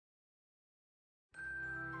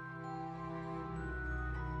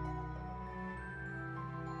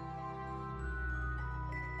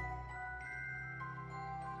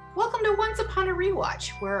Welcome to Once Upon a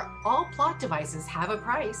Rewatch, where all plot devices have a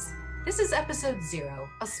price. This is episode 0,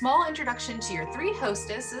 a small introduction to your 3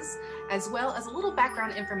 hostesses, as well as a little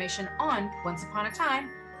background information on Once Upon a Time,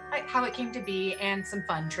 like how it came to be, and some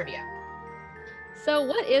fun trivia. So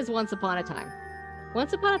what is Once Upon a Time?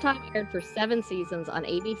 Once Upon a Time aired for 7 seasons on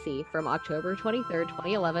ABC from October 23,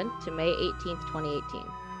 2011 to May 18, 2018.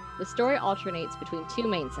 The story alternates between 2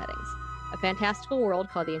 main settings, a fantastical world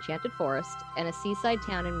called the Enchanted Forest, and a seaside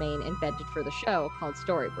town in Maine invented for the show called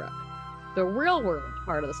Storybrooke. The real-world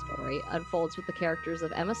part of the story unfolds with the characters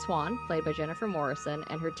of Emma Swan, played by Jennifer Morrison,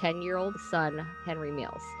 and her 10-year-old son, Henry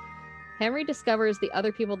Mills. Henry discovers the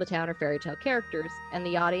other people of the town are fairy tale characters, and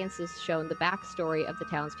the audience is shown the backstory of the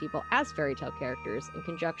townspeople as fairy tale characters in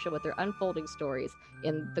conjunction with their unfolding stories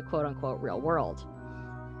in the quote-unquote real world.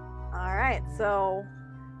 All right, so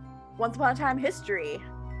Once Upon a Time history.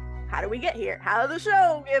 How do we get here? How did the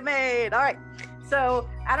show get made? All right, so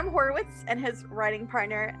Adam Horowitz and his writing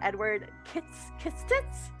partner, Edward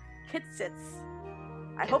Kitsis.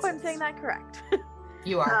 I hope I'm saying that correct.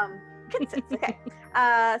 You are. Kitsis, okay.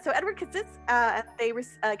 So Edward Kitsis,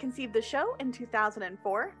 they conceived the show in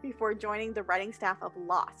 2004 before joining the writing staff of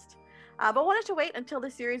Lost, but wanted to wait until the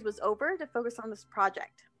series was over to focus on this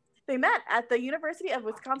project. They met at the University of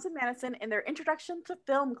Wisconsin-Madison in their introduction to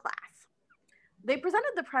film class. They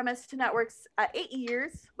presented the premise to networks 8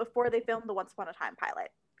 years before they filmed the Once Upon a Time pilot,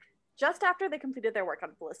 just after they completed their work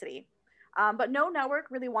on Felicity. But no network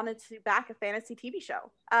really wanted to back a fantasy TV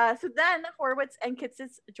show. So then Horowitz and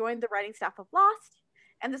Kitsis joined the writing staff of Lost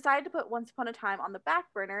and decided to put Once Upon a Time on the back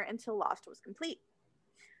burner until Lost was complete.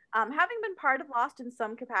 Having been part of Lost in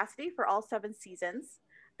some capacity for all 7 seasons,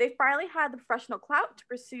 they finally had the professional clout to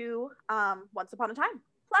pursue Once Upon a Time.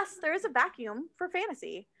 Plus, there is a vacuum for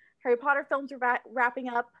fantasy. Harry Potter films are wrapping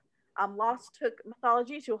up. Lost took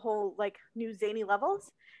mythology to a whole new zany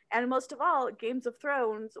levels. And most of all, Games of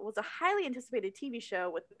Thrones was a highly anticipated TV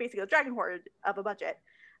show with basically a dragon horde of a budget.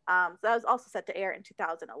 So that was also set to air in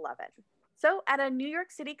 2011. So at a New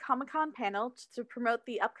York City Comic-Con panel to promote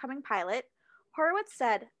the upcoming pilot, Horowitz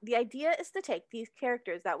said, "The idea is to take these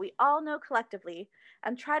characters that we all know collectively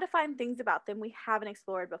and try to find things about them we haven't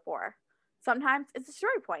explored before. Sometimes it's a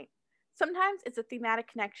story point. Sometimes it's a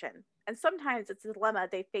thematic connection. And sometimes it's a dilemma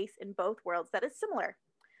they face in both worlds that is similar.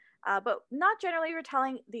 But not generally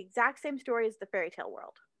retelling the exact same story as the fairy tale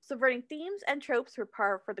world. Subverting themes and tropes were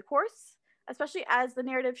par for the course, especially as the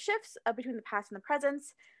narrative shifts between the past and the present,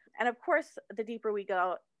 and of course, the deeper we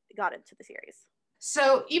got into the series."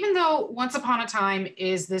 So even though Once Upon a Time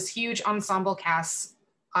is this huge ensemble cast,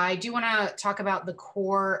 I do want to talk about the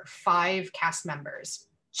core 5 cast members.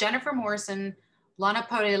 Jennifer Morrison, Lana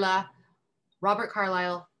Parrilla, Robert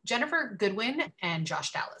Carlyle, Jennifer Goodwin, and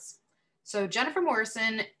Josh Dallas. So Jennifer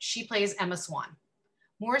Morrison, she plays Emma Swan.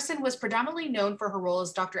 Morrison was predominantly known for her role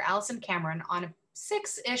as Dr. Allison Cameron on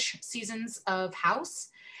 6-ish seasons of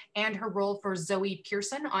House, and her role for Zoe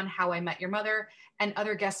Pearson on How I Met Your Mother, and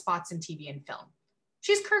other guest spots in TV and film.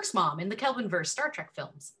 She's Kirk's mom in the Kelvinverse Star Trek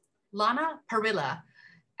films. Lana Parrilla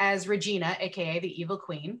as Regina, aka the Evil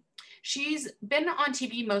Queen. She's been on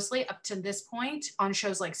TV mostly up to this point on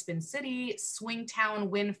shows like Spin City, Swingtown,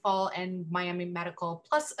 Windfall, and Miami Medical,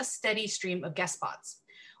 plus a steady stream of guest spots.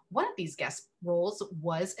 One of these guest roles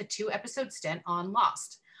was a 2-episode stint on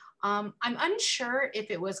Lost. I'm unsure if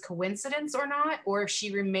it was coincidence or not, or if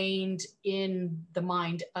she remained in the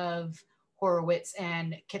mind of Horowitz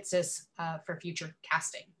and Kitsis for future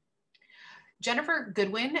casting. Jennifer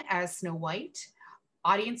Goodwin as Snow White.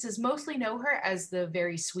 Audiences mostly know her as the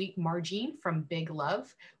very sweet Margene from Big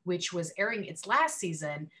Love, which was airing its last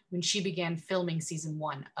season when she began filming season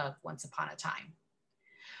 1 of Once Upon a Time.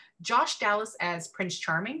 Josh Dallas as Prince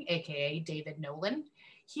Charming, aka David Nolan.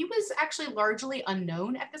 He was actually largely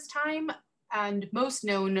unknown at this time and most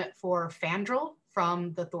known for Fandral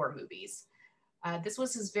from the Thor movies. This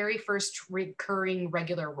was his very first recurring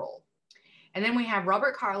regular role. And then we have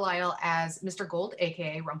Robert Carlyle as Mr. Gold,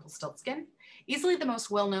 aka Rumpelstiltskin. Easily the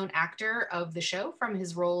most well-known actor of the show from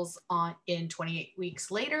his roles in 28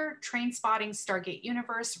 Weeks Later, Trainspotting, Stargate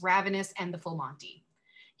Universe, Ravenous, and The Full Monty.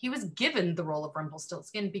 He was given the role of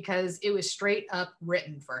Rumpelstiltskin because it was straight up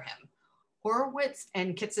written for him. Horowitz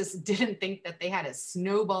and Kitsis didn't think that they had a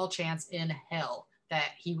snowball chance in hell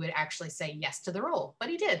that he would actually say yes to the role, but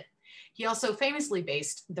he did. He also famously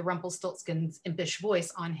based the Rumpelstiltskin's impish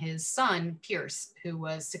voice on his son, Pierce, who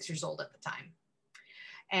was 6 years old at the time.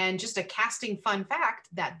 And just a casting fun fact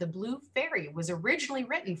that The Blue Fairy was originally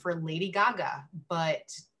written for Lady Gaga, but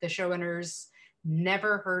the showrunners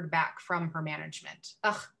never heard back from her management.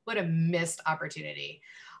 Ugh, what a missed opportunity.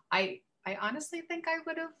 I honestly think I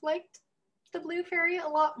would have liked the Blue Fairy a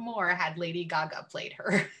lot more had Lady Gaga played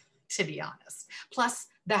her, to be honest. Plus,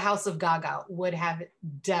 the House of Gaga would have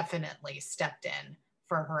definitely stepped in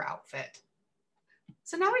for her outfit.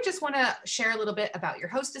 So now we just want to share a little bit about your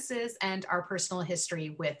hostesses and our personal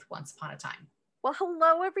history with Once Upon a Time. Well,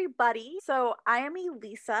 hello, everybody. So I am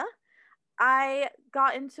Elisa. I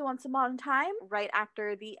got into Once Upon a Time right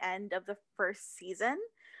after the end of the first season.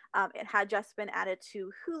 It had just been added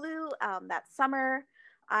to Hulu that summer.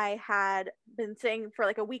 I had been staying for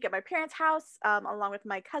like a week at my parents' house along with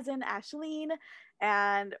my cousin Ashleen,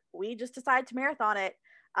 and we just decided to marathon it.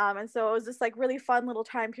 And so it was this like really fun little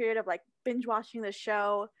time period of like binge watching the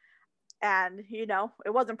show. And, you know,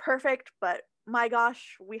 it wasn't perfect, but my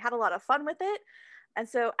gosh, we had a lot of fun with it. And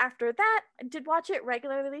so after that, I did watch it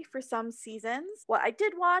regularly for some seasons. What I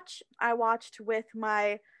did watch, I watched with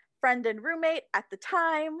my friend and roommate at the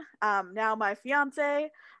time, now my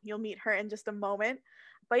fiance. You'll meet her in just a moment.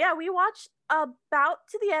 But yeah, we watched about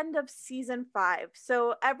to the end of season 5.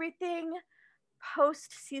 So everything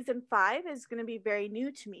post season 5 is going to be very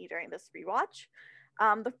new to me during this rewatch.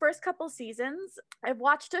 The first couple seasons, I've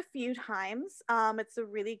watched a few times. It's a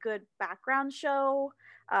really good background show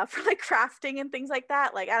for like crafting and things like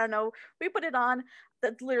that. Like, I don't know, we put it on.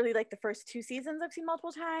 That's literally like the first 2 seasons I've seen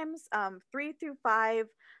multiple times. 3 through 5,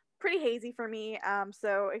 pretty hazy for me.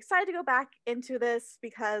 So excited to go back into this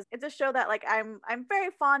because it's a show that like I'm very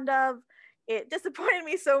fond of. It disappointed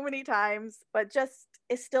me so many times, but just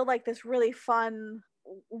is still like this really fun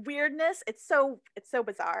weirdness. It's so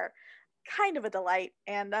bizarre. Kind of a delight,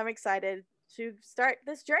 and I'm excited to start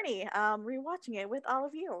this journey rewatching it with all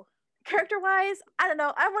of you. Character wise, I don't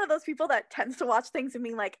know, I'm one of those people that tends to watch things and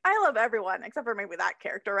being like, I love everyone except for maybe that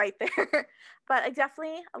character right there. But I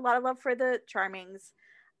definitely a lot of love for the Charmings.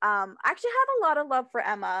 I actually have a lot of love for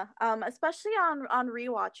Emma, especially on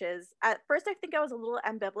rewatches. At first I think I was a little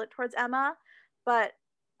ambivalent towards Emma, but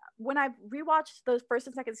when I've rewatched the first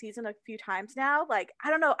and second season a few times now, like,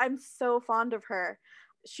 I don't know, I'm so fond of her.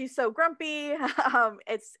 She's so grumpy.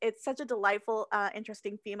 It's such a delightful,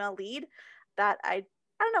 interesting female lead that I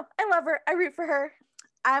don't know. I love her. I root for her.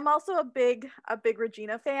 I'm also a big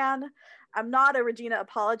Regina fan. I'm not a Regina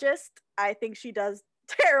apologist. I think she does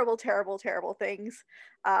terrible things.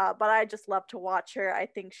 But I just love to watch her. I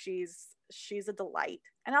think she's a delight.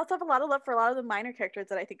 And I also have a lot of love for a lot of the minor characters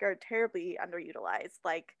that I think are terribly underutilized,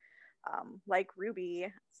 like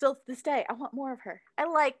Ruby. Still to this day, I want more of her. I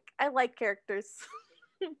like characters.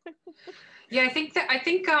 Yeah, I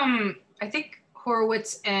think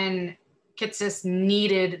Horowitz and Kitsis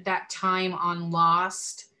needed that time on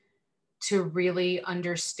Lost to really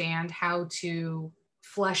understand how to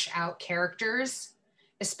flesh out characters,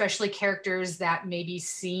 especially characters that maybe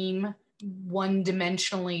seem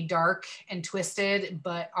one-dimensionally dark and twisted,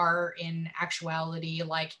 but are in actuality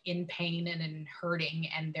like in pain and in hurting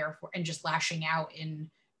and therefore and just lashing out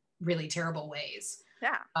in really terrible ways.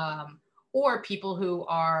 Yeah. Or people who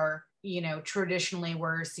are, you know, traditionally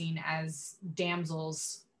were seen as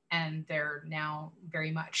damsels and they're now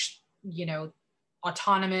very much, you know,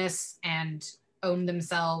 autonomous and own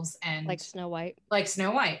themselves and like Snow White.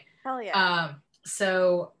 Hell yeah.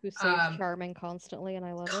 So who saves Charming constantly, and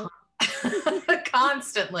I love it.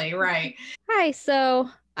 Constantly, right. Hi, so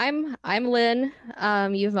I'm Lynn.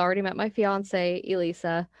 You've already met my fiance,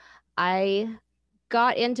 Elisa. I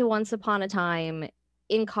got into Once Upon a Time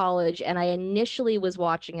in college, and I initially was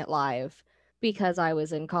watching it live because I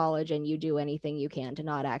was in college and you do anything you can to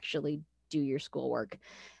not actually do your schoolwork.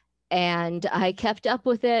 And I kept up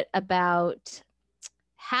with it about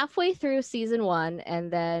halfway through season 1,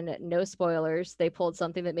 and then, no spoilers, they pulled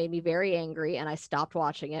something that made me very angry and I stopped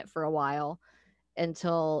watching it for a while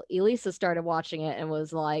until Elisa started watching it and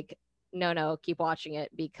was like, no, keep watching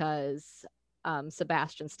it because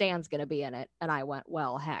Sebastian Stan's going to be in it. And I went,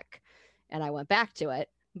 well, heck. And I went back to it.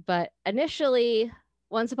 But initially,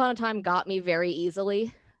 Once Upon a Time got me very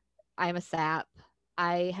easily. I'm a sap.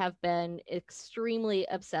 I have been extremely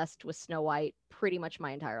obsessed with Snow White pretty much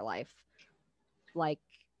my entire life. Like,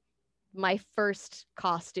 my first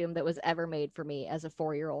costume that was ever made for me as a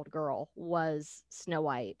 4-year-old girl was Snow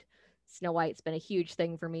White. Snow White's been a huge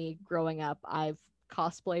thing for me growing up. I've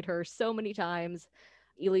cosplayed her so many times.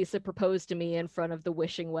 Elisa proposed to me in front of the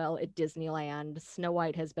wishing well at Disneyland. Snow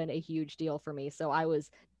White has been a huge deal for me. So I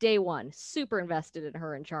was day one super invested in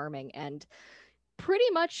her and Charming, and pretty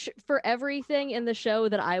much for everything in the show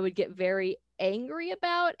that I would get very angry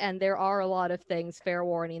about, and there are a lot of things, fair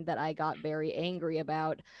warning, that I got very angry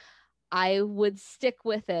about, I would stick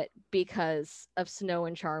with it because of Snow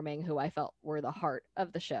and Charming, who I felt were the heart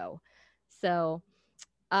of the show. So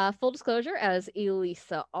Full disclosure, as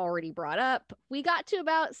Elisa already brought up, we got to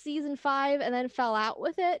about season 5 and then fell out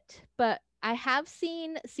with it, but I have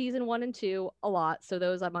seen season 1 and 2 a lot, so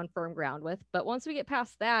those I'm on firm ground with. But once we get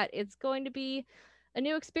past that, it's going to be a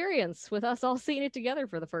new experience with us all seeing it together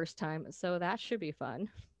for the first time, so that should be fun.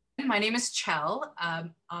 My name is Chell.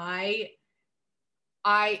 I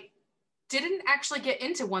didn't actually get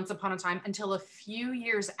into Once Upon a Time until a few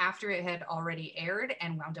years after it had already aired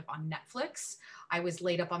and wound up on Netflix. I was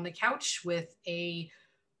laid up on the couch with a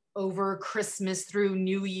over Christmas through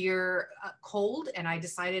New Year cold, and I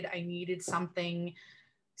decided I needed something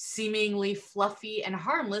seemingly fluffy and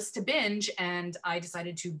harmless to binge, and I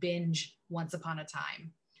decided to binge Once Upon a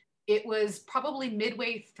Time. It was probably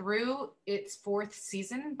midway through its 4th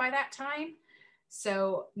season by that time,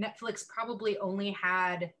 so Netflix probably only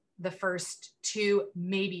had the first 2,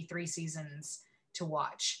 maybe 3 seasons to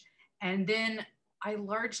watch. And then I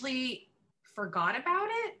largely forgot about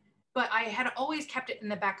it, but I had always kept it in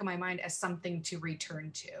the back of my mind as something to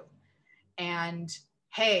return to. And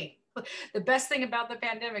hey, the best thing about the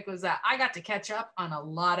pandemic was that I got to catch up on a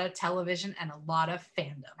lot of television and a lot of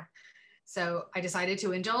fandom. So I decided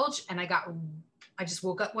to indulge, and I just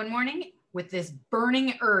woke up one morning with this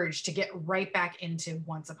burning urge to get right back into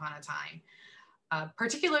Once Upon a Time.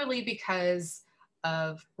 Particularly because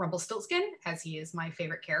of Rumpelstiltskin, as he is my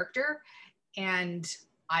favorite character, and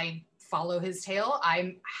I follow his tale.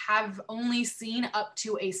 I have only seen up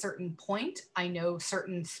to a certain point. I know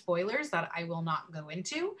certain spoilers that I will not go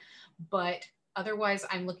into, but otherwise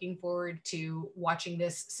I'm looking forward to watching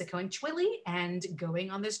this sequentially and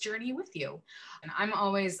going on this journey with you. And I'm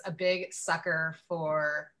always a big sucker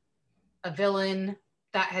for a villain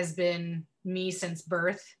that has been me since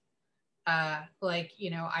birth.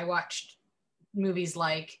 I watched movies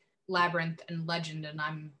like Labyrinth and Legend, and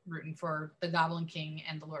I'm rooting for the Goblin King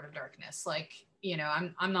and the Lord of Darkness.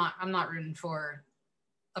 I'm not rooting for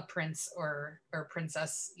a prince or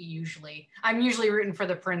princess usually. I'm usually rooting for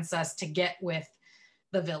the princess to get with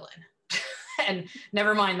the villain. And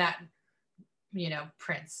never mind that,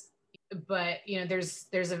 prince. But,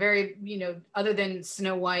 there's a very, other than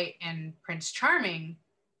Snow White and Prince Charming,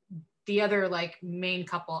 the other main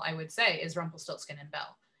couple I would say is Rumpelstiltskin and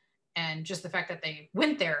Belle. And just the fact that they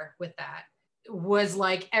went there with that was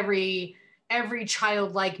like every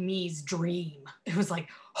child like me's dream. It was like,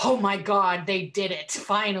 oh my God, they did it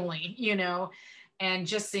finally, and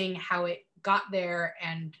just seeing how it got there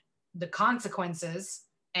and the consequences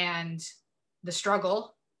and the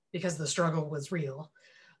struggle, because the struggle was real,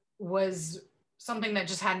 was something that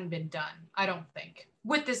just hadn't been done, I don't think,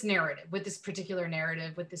 with this particular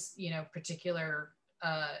narrative, with this, particular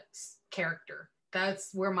character.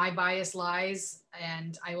 That's where my bias lies,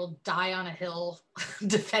 and I will die on a hill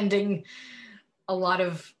defending a lot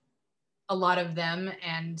of them,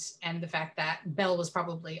 and the fact that Belle was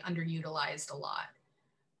probably underutilized a lot,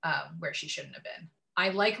 where she shouldn't have been. I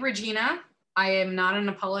like Regina. I am not an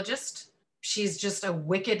apologist. She's just a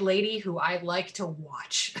wicked lady who I like to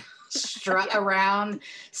watch strut around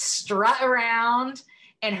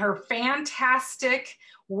in her fantastic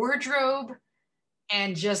wardrobe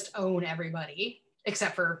and just own everybody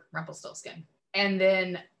except for Rumpelstiltskin. And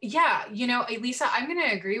then, Elisa, I'm going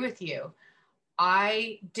to agree with you.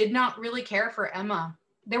 I did not really care for Emma.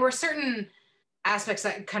 There were certain aspects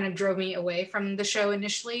that kind of drove me away from the show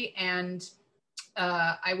initially, and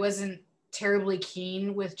I wasn't terribly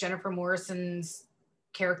keen with Jennifer Morrison's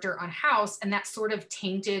character on House, and that sort of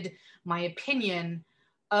tainted my opinion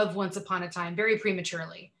of Once Upon a Time very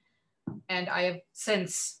prematurely. And I have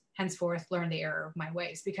since henceforth learned the error of my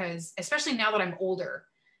ways, because especially now that I'm older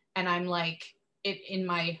and I'm in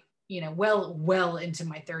my, well into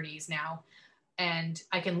my 30s now, and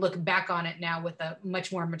I can look back on it now with a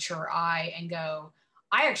much more mature eye and go,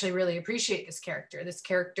 I actually really appreciate this character. This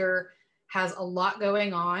character has a lot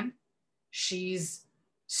going on. She's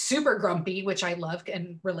super grumpy, which I love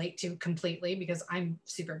and relate to completely because I'm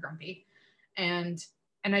super grumpy. And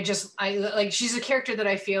she's a character that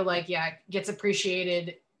I feel gets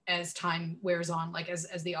appreciated as time wears on,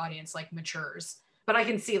 as the audience matures. But I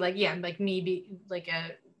can see me be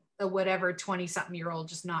a whatever 20-something-year-old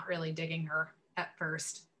just not really digging her at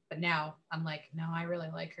first. But now I'm no, I really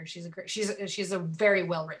like her. She's a very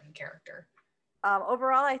well-written character.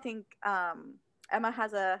 Overall, I think Emma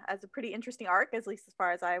has a pretty interesting arc, at least as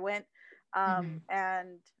far as I went.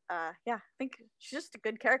 And I think she's just a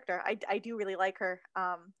good character. I do really like her.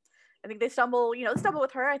 I think they stumble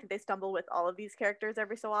with her. I think they stumble with all of these characters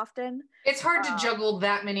every so often. It's hard to juggle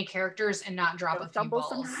that many characters and not drop a few balls.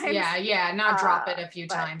 Sometimes. Yeah, not drop it a few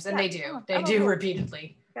times. And they do. They do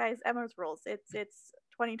repeatedly. Guys, Emma's rules. It's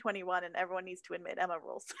 2021, and everyone needs to admit Emma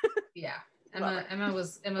rules. Yeah, Emma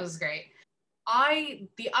was great.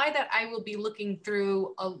 The eye that I will be looking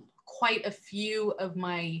through quite a few of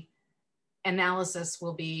my analysis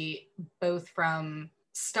will be both from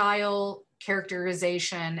style,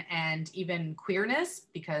 characterization, and even queerness,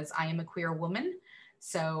 because I am a queer woman.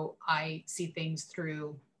 So I see things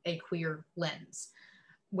through a queer lens,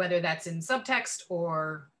 whether that's in subtext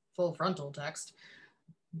or full frontal text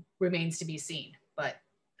remains to be seen. But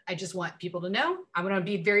I just want people to know, I want to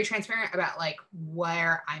be very transparent about like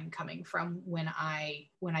where I'm coming from when I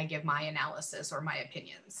give my analysis or my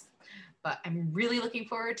opinions. But I'm really looking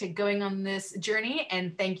forward to going on this journey.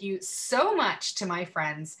 And thank you so much to my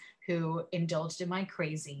friends who indulged in my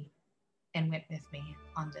crazy and went with me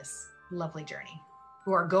on this lovely journey,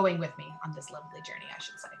 who are going with me on this lovely journey, I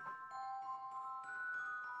should say.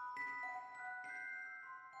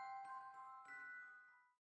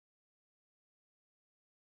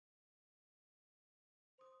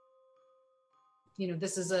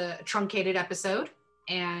 This is a truncated episode,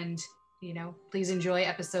 and, please enjoy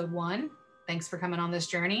episode 1. Thanks for coming on this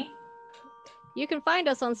journey. You can find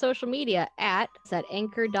us on social media at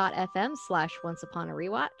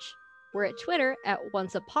anchor.fm/onceUponArewatch. We're at Twitter at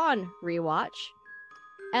onceUponRewatch.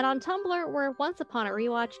 And on Tumblr, we're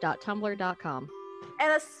onceuponarewatch.tumblr.com.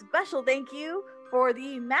 And a special thank you for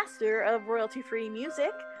the master of royalty-free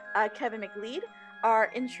music, Kevin McLeod.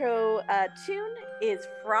 Our intro tune is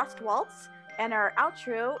Frost Waltz, and our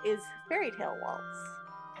outro is Fairy Tale Waltz.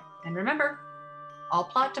 And remember, all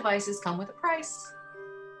plot devices come with a price.